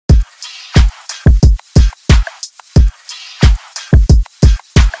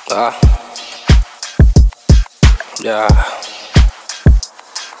Ah, yeah.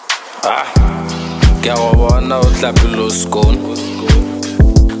 Ke go bona o tlapile scone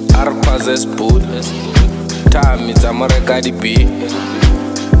a re phase spoon tami tsa mo reka dipi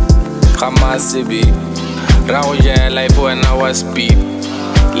ga masebe ra go jela if wena wa speed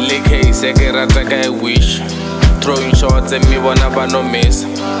le case ke rata ka wish throwing shots and me bona ba no miss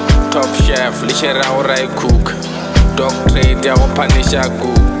top chef le shera go rai cook dog trade ya go punisha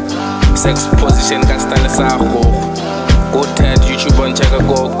cook sex position ka style sa go go ted YouTube on check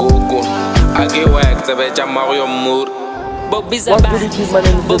go age work tse beja mario mood. What's good YouTube? My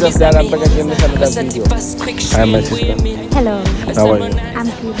name is Buddha Dad. I'm back again with another video. Hi my sister. Hello. How are you? I'm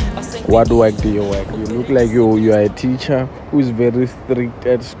good. What work do you work? You look like you are a teacher who is very strict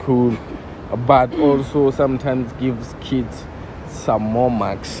at school, but also sometimes gives kids some more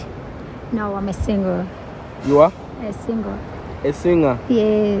marks. No, I'm a singer. You are? A singer. A singer?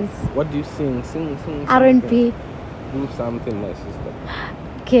 Yes. What do you sing? Sing R&B. Do something, my sister.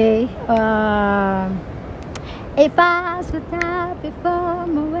 Okay. If I should die before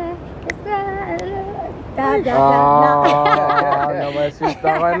my way, no, my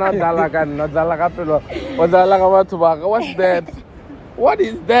sister. Why not What's that? What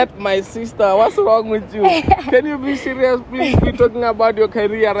is that, my sister? What's wrong with you? Can you be serious, please? We're talking about your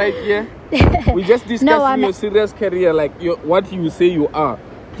career right here. We just discussing your serious career, like what you say you are.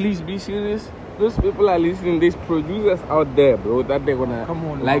 Please be serious. Those people are listening, these producers out there, bro, that they're gonna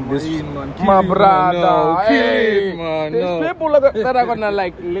like this. My brother, hey, there's people that are gonna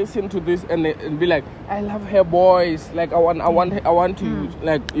like listen to this and be like, I love her voice. Like I want to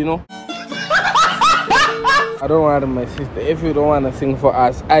like, you know. I don't want my sister. If you don't want to sing for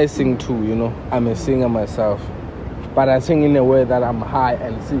us, I sing too, you know. I'm a singer myself. But I sing in a way that I'm high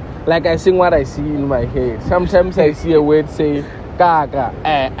and see. Like I sing what I see in my head. Sometimes I see a word say, Gaga,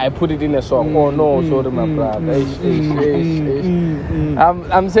 I put it in a song. Oh no, sorry my brother.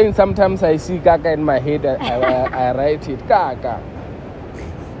 I'm saying sometimes I see Gaga in my head. I write it, Gaga.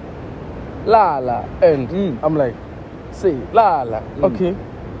 Lala. And I'm like, say, Lala. Okay.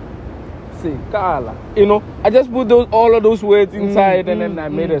 Say, Kala. You know, I just put all of those words inside and then I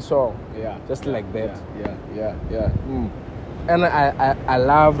made a song. Yeah. Just like that. Yeah. And I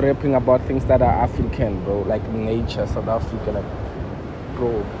love rapping about things that are African, bro. Like nature, South Africa. Like,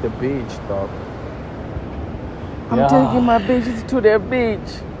 bro, the beach, dog. I'm taking my bitches to the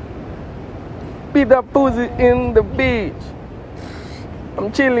beach. Beat the pussy in the beach.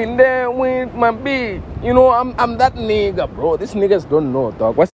 I'm chilling there with my bitch. You know, I'm that nigga, bro. These niggas don't know,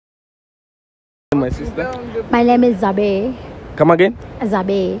 dog. What's my sister? My name is Zabe. Come again?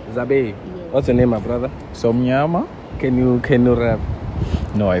 Zabe. Zabe. Yes. What's your name, my brother? Somnyama? Can you rap?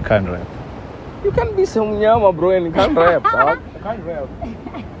 No, I can't rap. You can't be Somnyama, bro, and you can't rap, dog. I can't rap.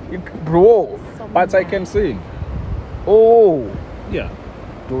 Bro. But I can sing. Oh. Yeah.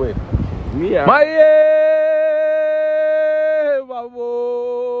 Do it. Yeah. My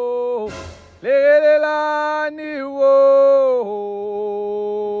babo. Lelelani wo.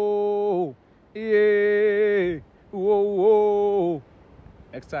 Yeah. Whoa.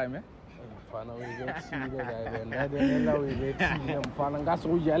 Next time, eh?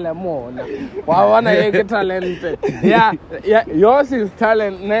 Yeah, yours is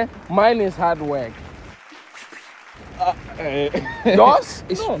talent, ne? Mine is hard work. Yours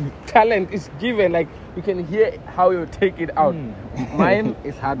is talent is given, like you can hear how you take it out. Mine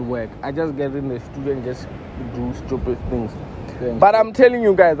is hard work. I just get in the studio and just do stupid things. But I'm telling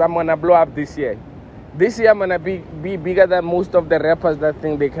you guys, I'm gonna blow up this year. This year I'm gonna be bigger than most of the rappers that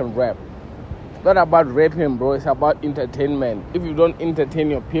think they can rap. It's not about rapping, bro. It's about entertainment. If you don't entertain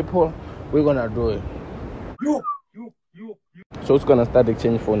your people, we're gonna do it. So it's gonna start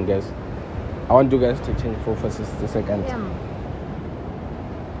exchange phone, guys. I want you guys to change phone for 60 seconds. Yeah.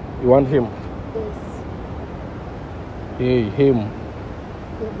 You want him? Yes. Hey, him. Yeah.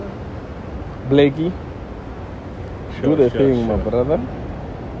 Blakey. Do the thing, my brother.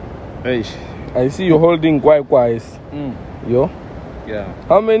 Hey. I see you holding quite. Yo. Yeah.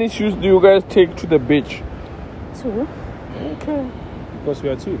 How many shoes do you guys take to the beach? 2. Okay. Because we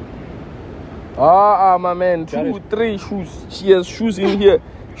are two. My man. 2, 3 shoes. She has shoes in here.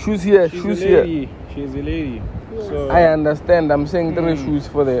 Shoes here. Shoes here. She's a lady. Yes. So I understand. I'm saying 3 shoes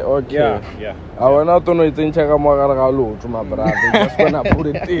for the. Okay. Yeah. I want to know it's in Chaka my brother. Just gonna put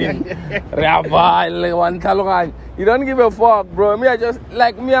it in. You don't give a fuck, bro. Me,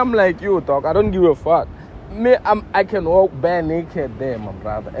 I'm like you, dog. I don't give a fuck. Me, I can walk bare naked there, my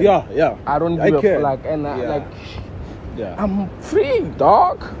brother. And Yeah. I don't give a fuck, and I'm free,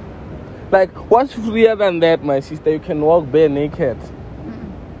 dog. Like, what's freer than that, my sister? You can walk bare naked.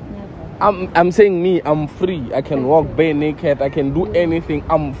 I'm saying me, I'm free. I can walk bare naked. I can do anything.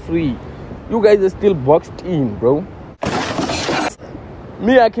 I'm free. You guys are still boxed in, bro.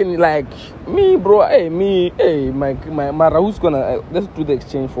 Me, I can me, bro. Hey, my who's gonna let's do the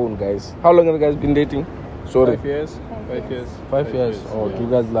exchange phone, guys. How long have you guys been dating? Sorry. 5 years. 5 years. 5 years. Oh, do you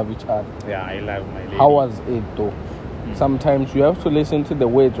guys love each other? Yeah, I love my lady. How was it though? Sometimes you have to listen to the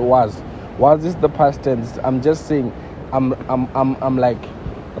words was. Was this the past tense? I'm just saying, I'm like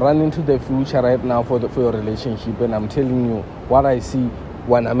running to the future right now for your relationship, and I'm telling you what I see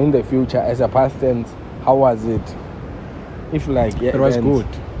when I'm in the future as a past tense. How was it? If it was good.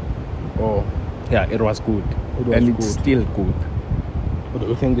 Oh, yeah, it was good. It's still good. What do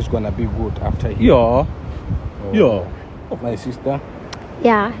you think is gonna be good after? Yeah. Oh. Yeah. My sister.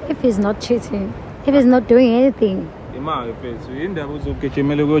 Yeah, if he's not cheating, if he's not doing anything. Oh,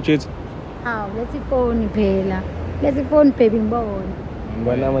 let's phone phela. Let's phone baby boy.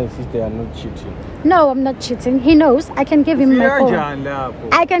 But now my sister, are not cheating. No, I'm not cheating. He knows. I can give him my phone.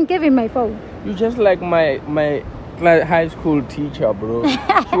 I can give him my phone. You just like my high school teacher, bro.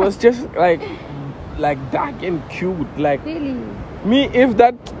 She was just like dark and cute. Like really. Me, if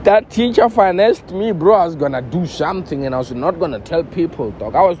that teacher financed me, bro, I was gonna do something, and I was not gonna tell people,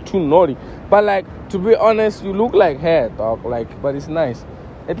 dog. I was too naughty. But like, to be honest, you look like her, dog. Like, but it's nice.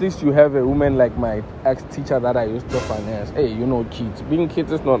 At least you have a woman like my ex-teacher that I used to finance. Hey, you know, kids. Being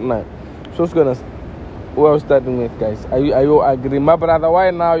kids is not nice. So it's gonna. Who I was starting with, guys? Are you agree, my brother?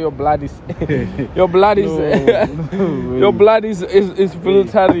 Why now your blood is your blood is your blood is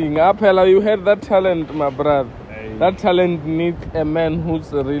filtering up? Hella, you had that talent, my brother. That talent needs a man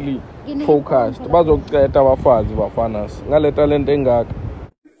who's really focused. Bazoceta abafazi bafanas. Ngale talent engaka.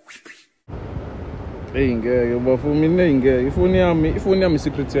 Hey, ngeke bafuna ngeke. Ifoni yami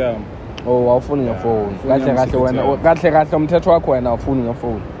secret yami. Oh, awufuni ngefoni. Kahle wena. Kahle umthetho wakho wena awufuni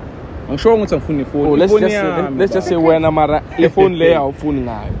ngefoni. Angisho ukuthi angifuni ifoni. Oh, let's just say wena mara le phone le awufuni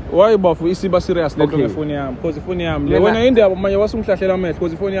ngayo. Why bafu isiba serious lento ngefoni yami? Because ifoni yami le wena indaba manje wasumhlahlela amehlo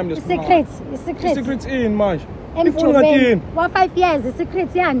because ifoni yami secret. Secret in manje. Ifoni ngathini? Wa 5 years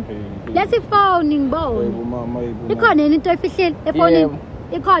secret yani. Let's phone ngibone. Ikhona into efihlile efonini.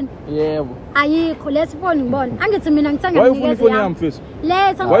 Ikhona? Yebo. Ayikho let's phone ngibone. Angithi mina ngithanga ngikeza. Why ufuna ifoni yami mfethu?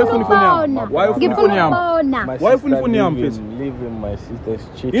 Letha ngifuna. Why ufuna ifoni yami? Why ufuna ifoni yami mfethu? Leaving my sister's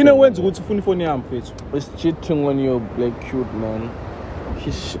cheating. You know wenza ukuthi ufuna ifoni yami mfethu? It's cheating on your black cute man.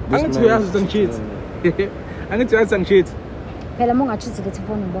 Angithi uyazi ngcheat. Angithi uyazi ngcheat. Phela mongachithi lethi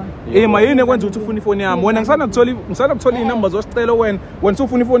phone ngibona. Mayini kwenza ukuthi ufuna ifoni yami? Wena ngisana kuthola inamba zosicela wena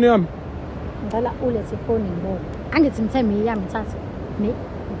ufuna ifoni yami? Ngicela ulethi phone ngibona. Angithi ngithembe yami thatha.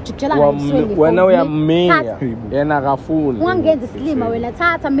 Jikela ngiswele. Wena uyammeya. Yena akafuni. Ungangenza isilima wena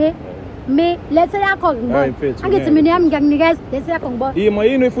thatha me lethe yakho ngibona. Angithi mina yami ngiyakunikeza lethe yakho ngibona.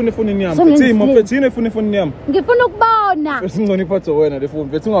 Mayini uyifuna ifoni yami? Mfethu mfethu yini uyifuna ifoni yami? Ngifuna ukubona. Singcona iphatho wena le phone.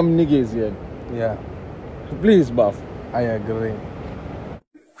 Mfethu ungamnikezi yena. Yeah. Please baf. I agree.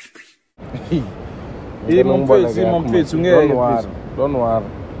 Don't worry.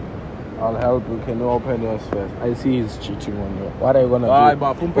 I'll help you. Can you open yours first? I see he's cheating on you. What are you gonna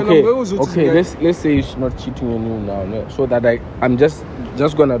do? Okay, let's say he's not cheating on you now, no? So that I'm just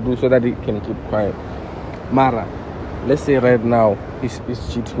gonna do so that he can keep quiet. Mara, let's say right now he's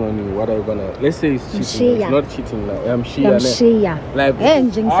cheating on you. What are you gonna? Let's say he's cheating. He's not cheating now. I'm Shia. Like I'm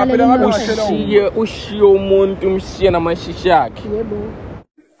not saying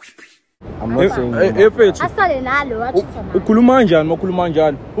asale nalo wathi ukhuluma kanjani makhuluma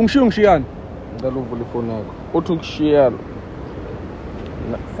kanjani ungishiya ngishiyani ngalo uvula ifoni yakho uthi ukushiya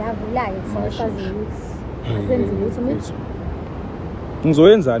savula ithi sazi ukuthi asenze ukuthi mina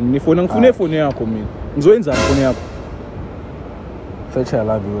ngizoyenzani nifona ngifuna ifoni yakho mina ngizoyenzani ifoni yakho Fetch, I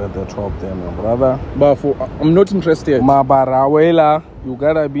love you at the top there, my brother. Bafu, I'm not interested. My barawela, you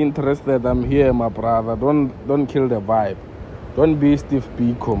gotta be interested. I'm here, my brother. Don't kill the vibe. Don't be Steve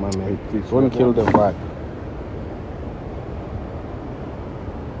Biko, my man. Please, don't kill the vibe.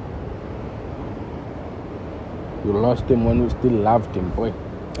 You lost him when you still loved him, boy.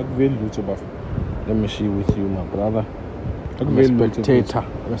 Let me see with you, my brother. I'm a spectator.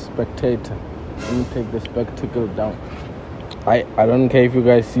 I'm a spectator. Let me take the spectacle down. I don't care if you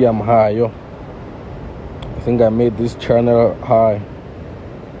guys see I'm high, yo. I think I made this channel high.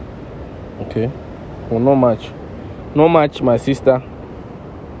 Okay? Well, not much. Not much, my sister.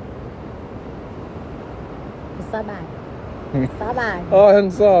 Sabah. Oh, I'm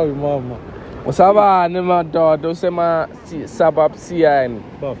sorry, mama. Usabane madoda usema sabab siyan.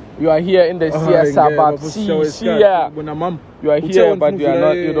 You are here in the Sia sabab Sia. You are here but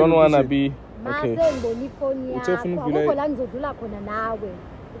you don't want to be okay.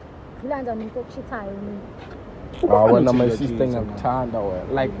 When my sister ngiyakutanda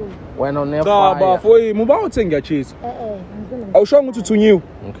wena. Like when on air fire. Cha bafo yimi uba uthi ngiyachisa. Awushonga ukuthi uthunyiwe.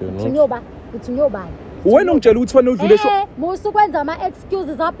 Okay. Uthunyoba, uthunyoba. Wena ungitshela ukuthi fanele udlule musu kwenza ama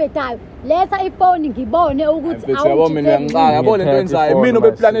excuses abhedayo. Letha ifone ngibone ukuthi yabo mina ngicaka yabo lento enzayo. Mina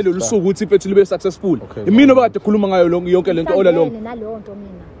obeplanele olusuku ukuthi ifethu libe successful. Mina obekade khuluma ngayo yonke lento olalonke. Nalonto mina.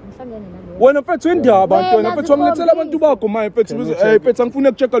 Ngihlangene nalonto. Wena mfethu indaba wena mfethu wangilethela abantu bakho manje mfethu mfethu angifuna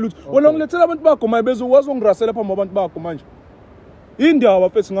ukuchecka lutho. Wena ungilethela abantu bakho manje bese wazongirasela phambi kwabantu bakho manje. Indaba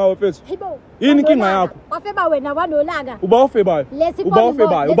mfethu ngawe mfethu. Yini inkinga yakho? Wafeba wena wanolaka. Uba ufebayo. Uba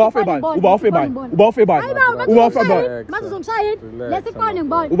ufebayo, uba ufebayo, uba ufebayo, uba ufebayo. Uba ufebayo. Manje uzongishaya yini? Lesifone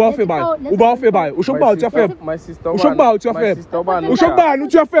ngibona. Uba ufebayo, uba ufebayo. Ushokuba uthi uyafeba. My sister. Ushokuba uthi uyafeba. Ushokuba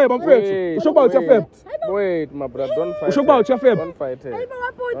uthi uyafeba mfethu. Ushokuba uthi uyafeba. Wait, my brother, don't fight. Ushokuba uthi uyafeba. Don't fight her.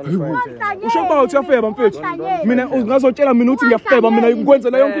 Ushokuba uthi uyafeba mfethu. Mina ngazotshela mina ukuthi ngiyafeba mina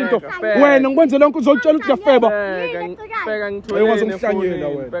ngikwenzela yonke into. Wena ngikwenzela yonke uzotshela ukuthi ngiyafeba. Bheka ngitholeni wena.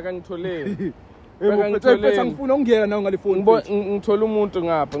 Bheka ngitholeni. Mfethu angifuna ungena nawe ngale phone. Ngithola umuntu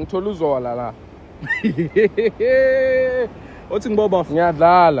ngapha, ngithola uzola la. Othi ngiboba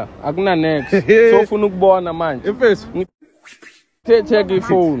ngiyadlala, akuna next. So ufuna ukubona manje. Mfethu. Check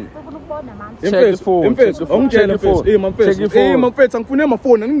ifone. Mfethu, ongitshela mfethu. Mfethu angifune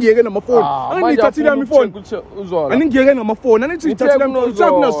amafoni, angingiyeke namafoni. Angithathile yami ifoni. Angingiyeke namafoni, angithathile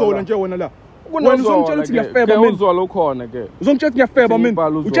akunazola nje wena la. Wena uzongitshela ukuthi ngiyafeba mina. Uzola ukhona ke. Uzongitshela ukuthi ngiyafeba mina.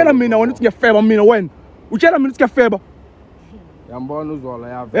 Utshela mina wena ukuthi ngiyafeba mina wena. Utshela mina ukuthi ngiyafeba. Yambona uzola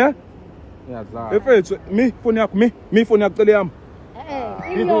yava. Ngiyadlala. Mfethu, phone yakho, phone yakho cele yami.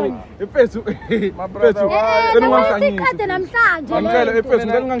 Mfethu, brother, cela ungangihlanyisi namhlanje. Ngicela mfethu,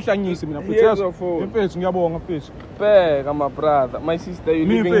 ngicela ungangihlanyisi mina mfethu. Mfethu ngiyabonga mfethu. Bheka my brother, my sister you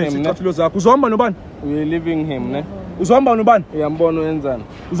leaving him ne? Izicathulo zakho uzohamba nobani? We leaving him ne? Uzohamba nobani? Uyambona wenzani?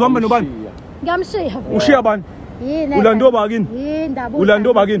 Uzohamba nobani? Ngiyamshiya. Ushiya bani? Yini? Ulando bakini? Yindaba.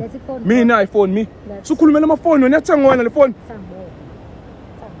 Ulando bakini? Mina iPhone Sukhulumela amafoni wena yathenga wena le phone.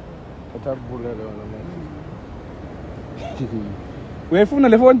 Utabulele wena manje. Uyayifuna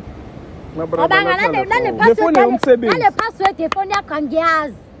le phone? Abanga nane password. Nale password yefoni yakho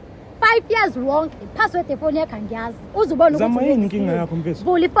angiyazi. 5 years wrong. Password yefoni yakho angiyazi. Uzubona ukuthi zama yini inkinga yakho mfethu?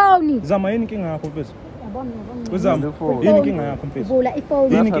 Vula ifoni. Zama yini inkinga yakho mfethu? Yabona. Uzama. Yini inkinga yakho mfethu? Vula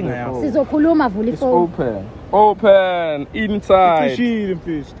ifoni. Yini inkinga yakho? Sizokhuluma vula ifoni. Open inside. Qishile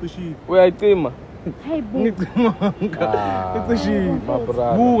mfethu, qishile. Uyayicima? Hey bu. Qishile.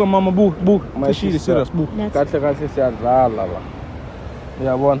 Buka mama buka. Qishile serious buka. Kahle siyadlala la.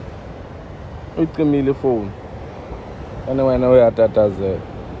 Uyabona? Uyicimile ifoni. Wena uyatatazela.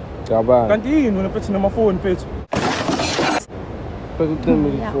 Cabanga. Kanti yini wena mfethu namafoni mfethu?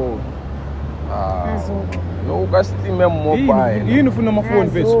 Uyicimile ifoni. Lo ukastime mobile. Yini ufuna amafoni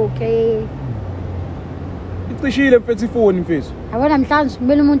mfethu? Okay. Icishile mfethu ifoni mfethu. Yabona namhlanje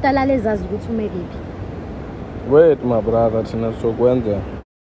kumele umuntu alale ezazi ukuthi ume kuphi. Wait my brother thina sokwenza.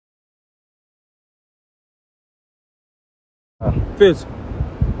 Mfethu.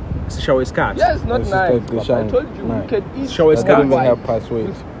 Sishawe isikhathi. Yes, not nice. I told you we can eat. Sishawe isikhathi. We have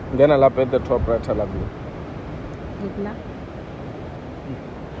password. Ngena lapha at the top right la. Yipla.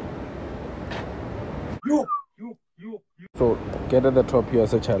 So get at the top here,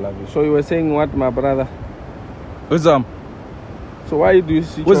 search I love you. So you were saying what, my brother? Uzam. So why do you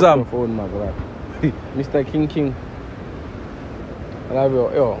switch off your phone, my brother? Mr. King. I love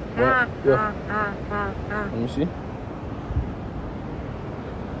you. Yo. Let me see.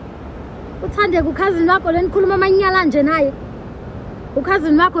 Uthande kukhazini wakho lenikhuluma amanyala nje naye.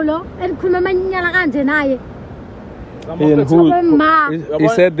 Ukhazini wakho lo enikhuluma amanyala kanje naye. And who? He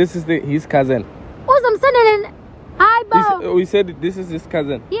said this is his cousin. Uzomsendele. Hi bo. He said this is his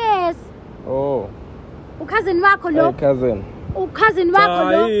cousin. Yes. Oh. Ukhazini wakho lo. Cousin. Ukhazini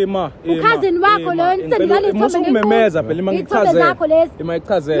wakho lo. Ukhazini wakho lo ensendele isithombe. Musumemeza phela mangichazela.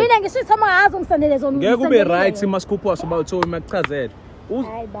 Imayichazela. Mina ngisho ithoma ngazo ngisendele zona. Ngeke ube right masikhupha soba imayichazela.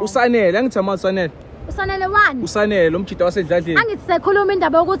 Usanele angithi amasanele. Usanele wani? Usanele umjida wasedladleni. Angithi sekhuluma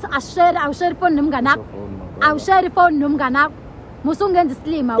indaba yokuthi awushare phone nomngane wakho. Awushare phone nomngane wakho. Musungenza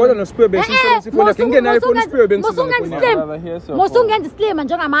islima. Kodwa noSiphiwe besisebenzisa ifoni yakhe ngene iPhone uSiphiwe bengisebenzisa. Musungenza islima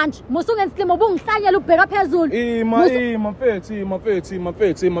njengamanje. Musungenza islima ubungihlanyela ubheka phezulu.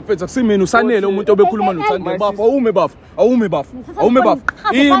 Mafethu akusimini usanele umuntu obekhuluma noThandi bafu awume bafu.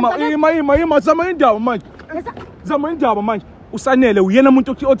 Zama indaba manje. Usanele uyena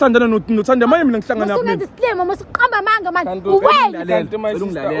umuntu othandana noThandi maye mina ngihlangana naye. Musungenza islima musiqamba amanga manje. Uwena.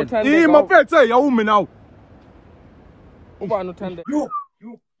 Mafethu awume nawe. Ubani uthanda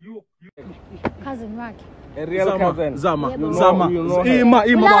cousin wakhe A real cousin. Zama.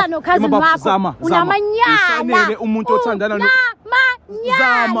 Unamanyala umuntu othandana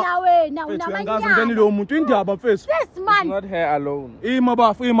Unamanyala wena, unamanyala. Ngani lo muntu indaba mfethu. Man. Not her alone.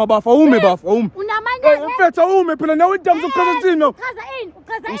 Imabafa ume Unamanyala. Mfethu ume phela nawe indaba zokuchazathini. Chaza ini.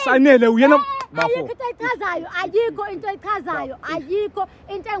 Usanele uyena bafo. Ayikho into echazayo. Ayikho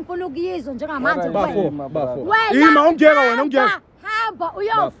into engifuna ukuyizwa njengamanje wena. Bafo. Ima ungeka. Hamba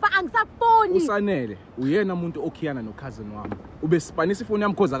uyofa angisakufoni. Usanele uyena umuntu okhiyana no-cousin wami. Ubesipanisa ifoni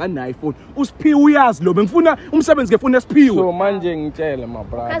yami because akanayo ifoni. Usiphiwe uyazi lo bengifuna umsebenzi ngefoni esiphiwe. So manje ngitshele my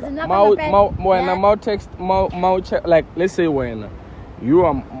brother. Wena text like let's say when you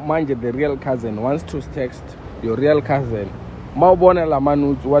are manje the real cousin wants to text your real cousin. Mawubona la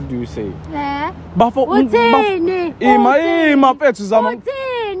manuts, what do you say? Bafo uthini? Ima mfethu zama. Uthini?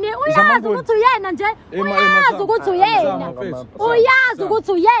 Uyazi ukuthi uyena nje. Uyazi ukuthi uyena. Uyazi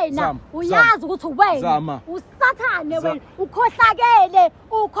ukuthi uyena. Uyazi ukuthi wena. Usathane wena.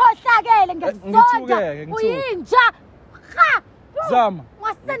 Ukhohlakele ngesonja. Uyinja. Ha! Zama.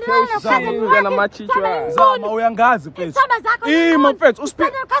 Zama uyangazi mfethu. Ima mfethu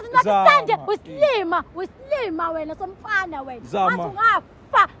Uslima wena somfana wena. Zama.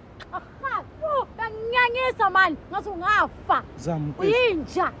 Ungafa. Ngiyangisa man, ngathi ungafa.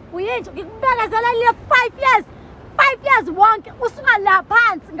 Uyinja. Ngikubekezela le 5 years. 5 years wonke usuka la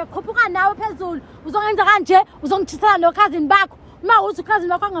phansi ngakhuphuka nawe phezulu. Uzongenza kanje, uzongichisela no cousin bakho. Ma uthi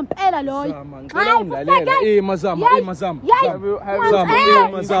cousin wakho angempela loyo.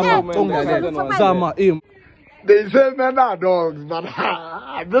 Zama. They say men are dogs, but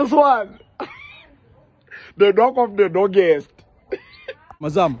this one, the dog of the doggiest.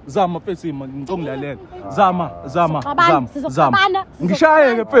 Zama mfethu ngiconglalela. Zama.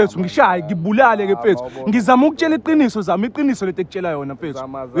 Ngishaye ke mfethu, ngibulale ke mfethu. Ngizama ukutshela iqiniso zami, iqiniso leti ekutshela yona mfethu.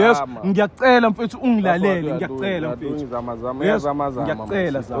 Yes, ngiyacela mfethu ungilalele, ngiyacela mfethu.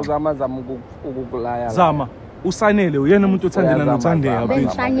 Uzama ukukulaya. Zama. Usanele uyena umuntu othandana nothandeka mfethu.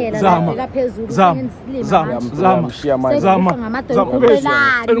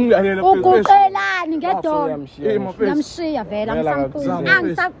 Ukuqelani ngedolo. Ngiyamshiya vela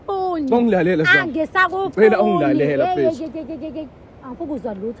angisakufuni. Ungilalela Zama. Angisakufuni. Phela ungilalela mfethu.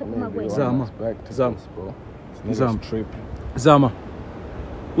 Angikuzwa lutho uma kwena. Zama.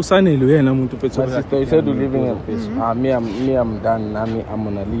 Usanele uyena umuntu mfethu. My sister, you said you're leaving at this. Me, I'm done. I'm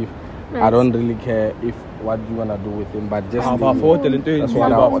gonna leave. I don't really care if what you wanna do with him, but just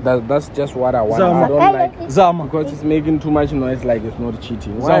that's just what I want. Zama. I don't like Zama because it's making too much noise, like it's not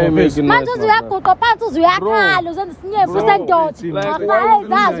cheating. Why are you making noise? Manje uyaguqa phansi uzuyakhala uzenza isinyemfu sendoda.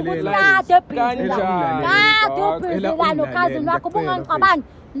 Azazi ukuthi kade ubhizela no cousin wakho bungangicabangi.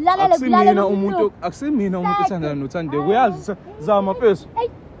 Lalela umuntu akusimina umuntu othandana nothandeka. Uyazi Zama mfethu.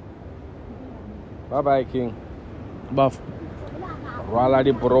 Bye bye King. Bafo. Rwala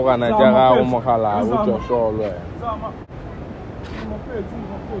di porogana jaga o mogala o tsosolwe.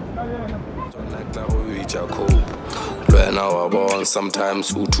 Lwena wa bon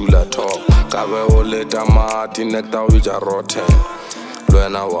sometimes uthula talk kabe o leta mati nekta o ja rotten.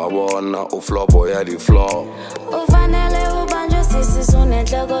 Lwena wa bona o flopo ya di floor. Ufanele ubanje sisi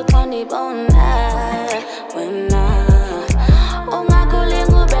sunenhloko xoni bona. Wena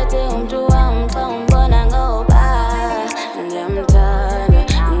ungakulinga ubethe umuntu wami xa umbona ngoba.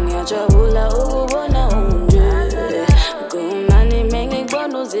 Ngiyajabula ukubona unje. Kumnandi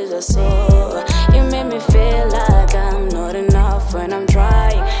mengikubona uzizwa so. You make me feel like I'm not enough when I'm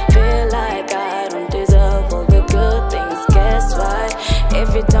trying. Feel like I don't deserve all the good things. Guess why?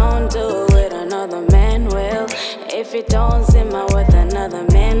 If you don't do it, another man will. If you don't see my worth, another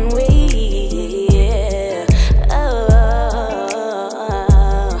man will. Yeah.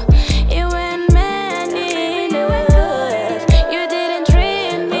 You went man in the world. You didn't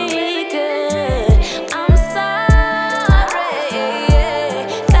treat me good. I'm sorry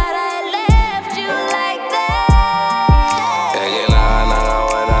that I left you like that.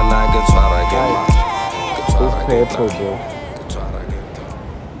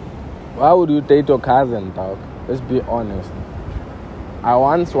 Why would you date your cousin, dog? Let's be honest. I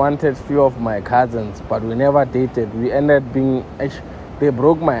once wanted few of my cousins, but we never dated. We ended being, they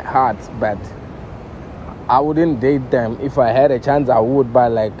broke my heart, but I wouldn't date them. If I had a chance, I would,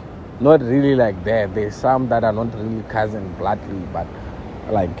 but like, not really like that. There's some that are not really cousin bloodly, but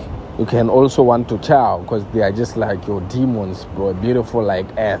like, you can also want to child because they are just like your demons, bro, beautiful like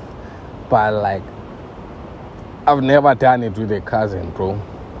earth. But like, I've never done it with a cousin, bro.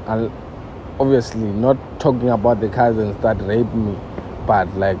 And obviously not talking about the cousins that raped me, but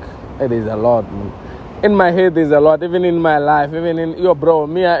like, it is a lot. In my head, there's a lot. Even in my life, even in your bro,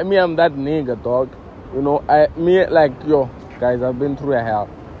 me, I'm that nigga, dog. You know, yo, guys, I've been through a hell.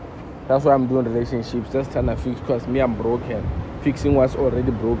 That's why I'm doing relationships, just trying to fix, because me, I'm broken. Fixing what's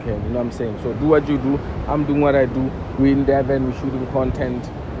already broken, you know what I'm saying? So do what you do, I'm doing what I do. We're in Devon, we're shooting content.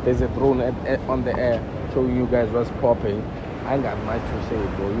 There's a drone on the air showing you guys what's popping. I ain't got much to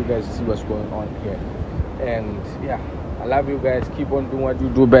say, bro. You guys see what's going on here. And yeah, I love you guys. Keep on doing what you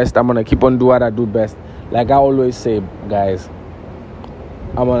do best. I'm gonna keep on doing what I do best. Like I always say, guys,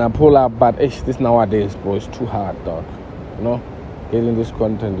 I'm gonna pull up, but this nowadays, bro, it's too hard, dog. You know, getting this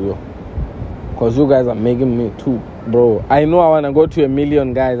content, yo. Because you guys are making me too, bro. I know I want to go to 1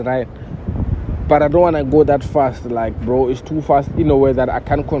 million, guys, right? But I don't want to go that fast. Like, bro, it's too fast in a way that I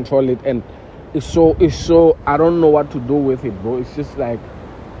can't control it. And it's so, I don't know what to do with it, bro. It's just like,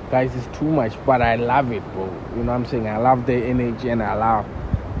 guys, it's too much. But I love it, bro. You know what I'm saying? I love the energy and I love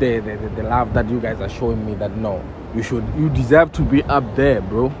the love that you guys are showing me that, no, you deserve to be up there,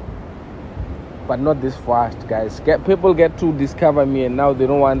 bro. But not this fast, guys. People get to discover me and now they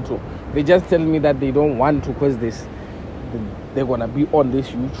don't want to. They just tell me that they don't want to because they're gonna be on this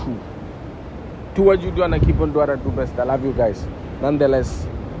YouTube. Do what you do and I keep on doing what I do best. I love you guys. Nonetheless,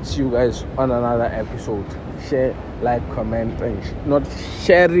 see you guys on another episode. Share, like, comment, and not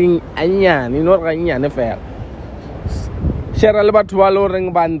sharing anyani, not anyani fair. Share a little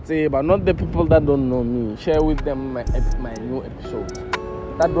bit, but not the people that don't know me. Share with them my new episode.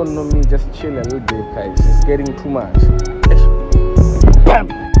 That don't know me, just chill a little bit, guys. It's getting too much.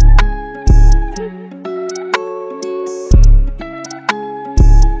 Bam!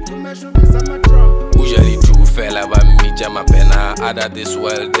 Fella ba mija mapena ada this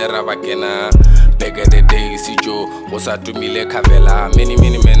world derava kena bega the day si jo go sa tumile kavela many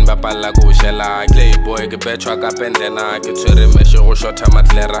men ba palla go shela playboy ke betwa ka pendena ke tswere meshe go shota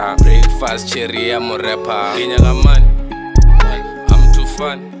matlera breakfast cherry ya mo rapper kenya ga man I'm too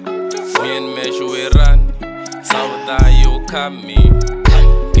fun me and mesh we run sauda you come me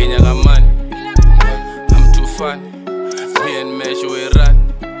kenya ga man I'm too fun me and mesh we run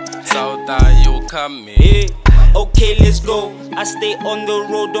sauda you come me. Okay, let's go. I stay on the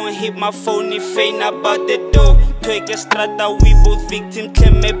road, don't hit my phone if ain't about the dough. Twig a strata, we both victim,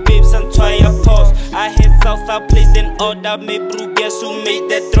 claim me babes and try a pause. I head south, I placed an order, me bro, guess who made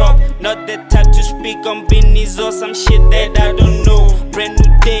the drop? Not the type to speak on business or some shit that I don't know. Brand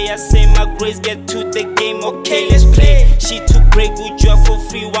new day, I say my grace, get to the game, okay, let's play. She too great, good job for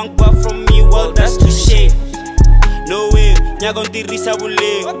free, one bar from me, well, that's too shade. No way, nyagon dirisa bule.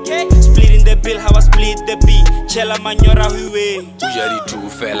 Splitting the bill, how I split the beat. Chela manyora huwe. Usually two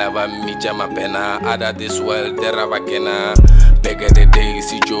fella ba mija mapena. Ada this world derava kena. Bega the day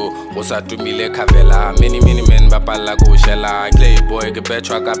si jo. Osa tumile kavela. Many men ba palla go shela. Playboy ke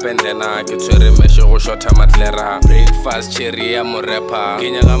betwa ka pendena. Ke tswere meshe go shota matlera. Breakfast cherry ya mo rapper.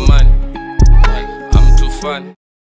 Kenya ga man I'm too fun.